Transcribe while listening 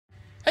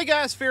Hey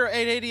guys,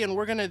 Fear880, and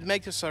we're going to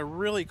make this a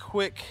really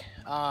quick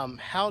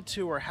how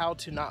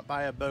to not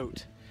buy a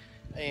boat.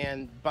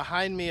 And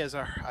behind me is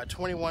a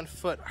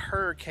 21-foot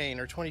Hurricane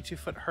or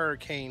 22-foot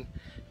Hurricane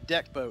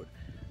deck boat.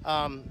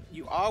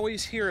 You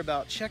always hear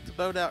about check the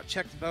boat out,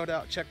 check the boat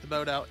out, check the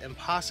boat out, and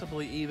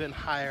possibly even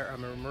hire a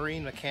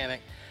marine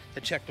mechanic to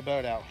check the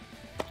boat out.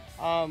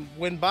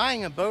 When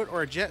buying a boat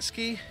or a jet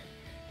ski,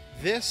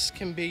 this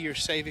can be your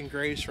saving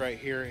grace right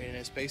here, and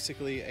it's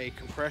basically a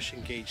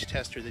compression gauge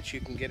tester that you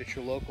can get at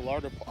your local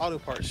auto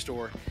parts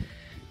store.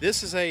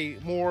 This is a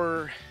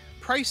more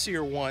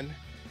pricier one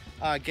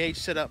gauge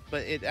setup,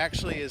 but it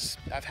actually is,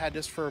 I've had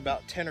this for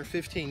about 10 or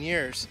 15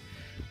 years.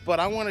 But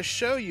I want to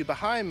show you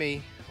behind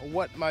me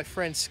what my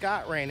friend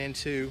Scott ran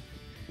into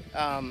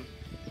on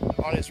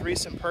his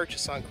recent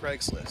purchase on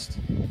Craigslist.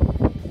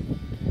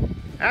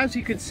 As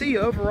you can see,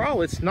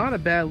 overall it's not a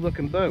bad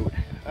looking boat.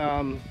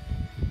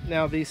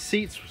 Now these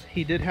seats,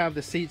 he did have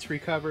the seats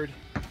recovered.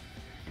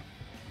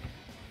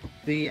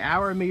 The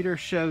hour meter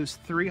shows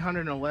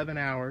 311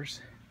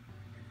 hours.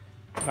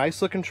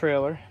 Nice looking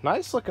trailer,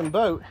 nice looking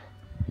boat,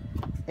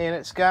 and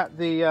it's got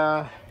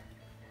the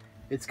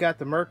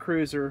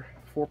Mercruiser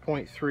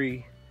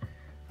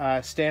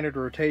 4.3 standard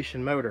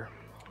rotation motor.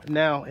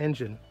 Now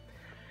engine.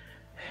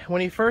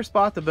 When he first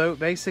bought the boat,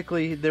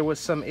 basically there was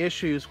some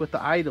issues with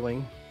the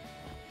idling,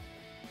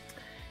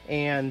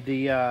 and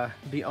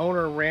the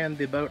owner ran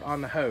the boat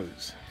on the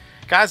hose.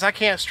 Guys, I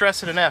can't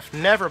stress it enough,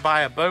 never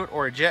buy a boat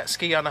or a jet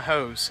ski on a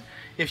hose.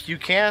 If you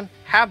can,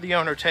 have the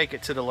owner take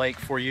it to the lake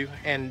for you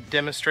and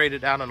demonstrate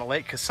it out on the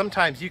lake, because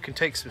sometimes you can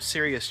take some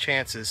serious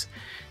chances.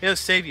 It'll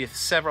save you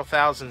several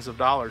thousands of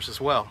dollars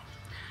as well.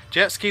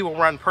 Jet ski will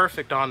run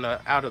perfect on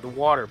out of the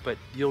water, but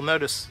you'll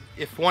notice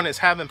if one is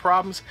having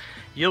problems,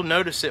 you'll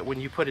notice it when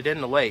you put it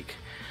in the lake.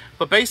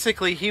 But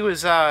basically he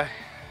was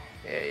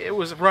it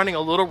was running a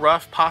little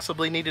rough,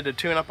 possibly needed a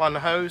tune-up on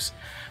the hose.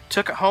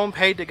 Took it home,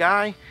 paid the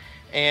guy,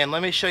 and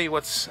let me show you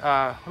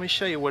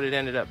what it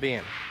ended up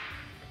being.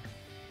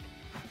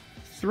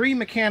 3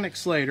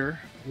 mechanics later,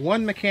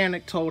 one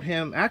mechanic told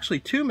him, actually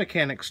 2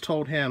 mechanics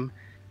told him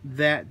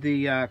that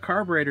the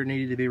carburetor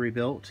needed to be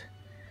rebuilt.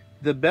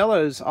 The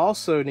bellows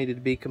also needed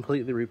to be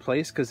completely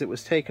replaced because it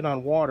was taken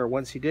on water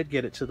once he did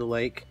get it to the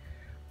lake.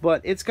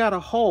 But it's got a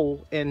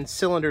hole in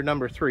cylinder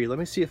number 3. Let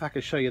me see if I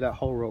can show you that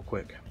hole real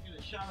quick.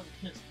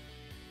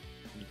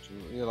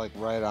 You're like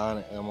right on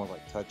it, almost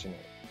like touching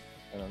it.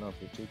 I don't know if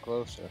you're too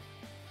close or.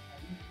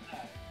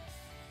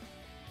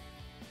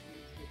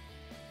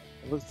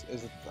 It looks,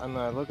 I'm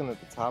looking at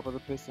the top of the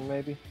piston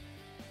maybe?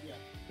 Yeah.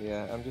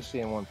 Yeah, I'm just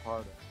seeing one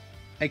part of it.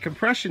 A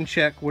compression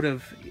check would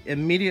have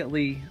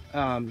immediately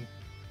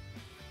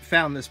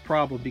found this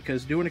problem,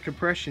 because doing a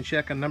compression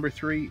check on number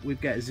 3,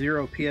 we've got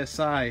 0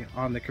 PSI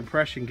on the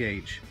compression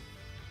gauge.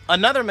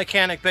 Another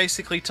mechanic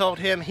basically told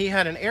him he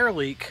had an air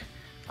leak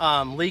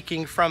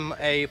leaking from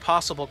a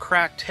possible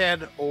cracked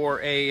head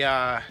or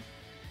a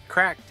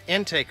cracked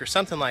intake or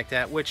something like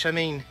that, which, I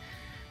mean,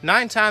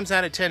 9 times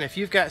out of 10, if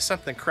you've got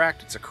something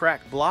cracked, it's a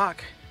cracked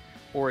block,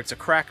 or it's a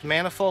cracked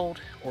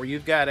manifold, or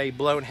you've got a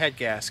blown head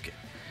gasket.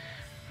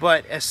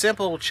 But a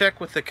simple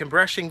check with the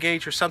compression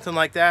gauge or something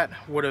like that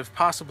would have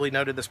possibly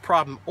noted this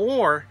problem,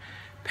 or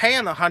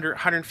paying $100,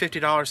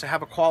 $150 to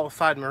have a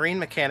qualified marine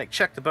mechanic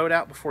check the boat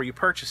out before you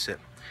purchase it.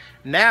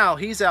 Now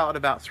he's out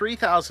about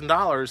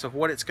 $3,000 of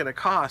what it's going to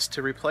cost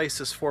to replace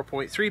this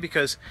 4.3,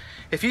 because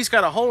if he's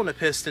got a hole in the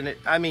piston,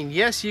 I mean,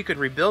 yes, you could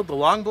rebuild the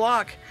long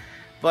block,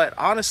 but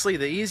honestly,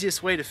 the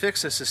easiest way to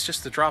fix this is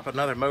just to drop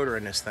another motor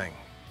in this thing.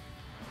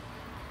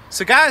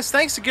 So guys,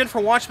 thanks again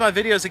for watching my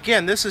videos.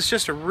 Again, this is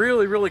just a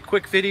really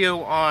quick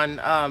video on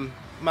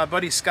my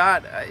buddy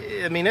Scott.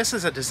 I mean, this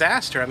is a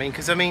disaster. I mean,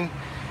 because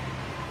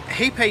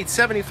he paid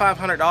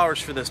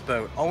 $7,500 for this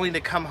boat, only to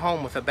come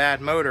home with a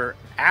bad motor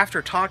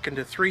after talking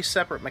to 3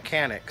 separate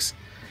mechanics.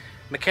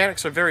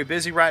 Mechanics are very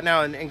busy right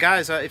now, and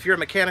guys, if you're a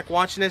mechanic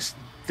watching this,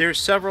 there's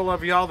several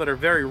of y'all that are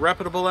very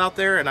reputable out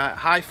there, and I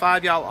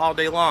high-five y'all all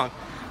day long.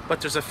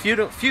 But there's a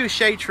few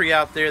shade tree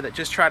out there that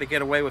just try to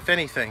get away with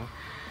anything.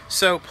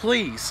 So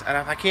please, and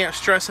I can't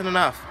stress it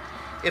enough,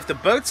 if the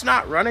boat's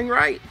not running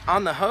right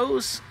on the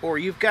hose, or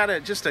you've got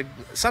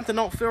something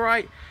don't feel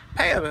right,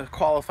 pay a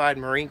qualified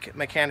marine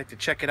mechanic to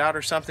check it out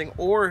or something.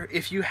 Or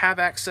if you have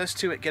access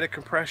to it, get a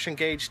compression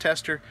gauge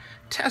tester.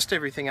 Test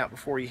everything out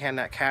before you hand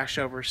that cash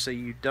over, so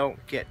you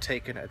don't get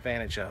taken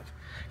advantage of.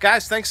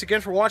 Guys, thanks again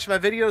for watching my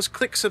videos.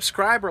 Click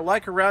subscribe or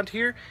like around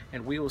here,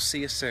 and we will see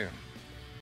you soon.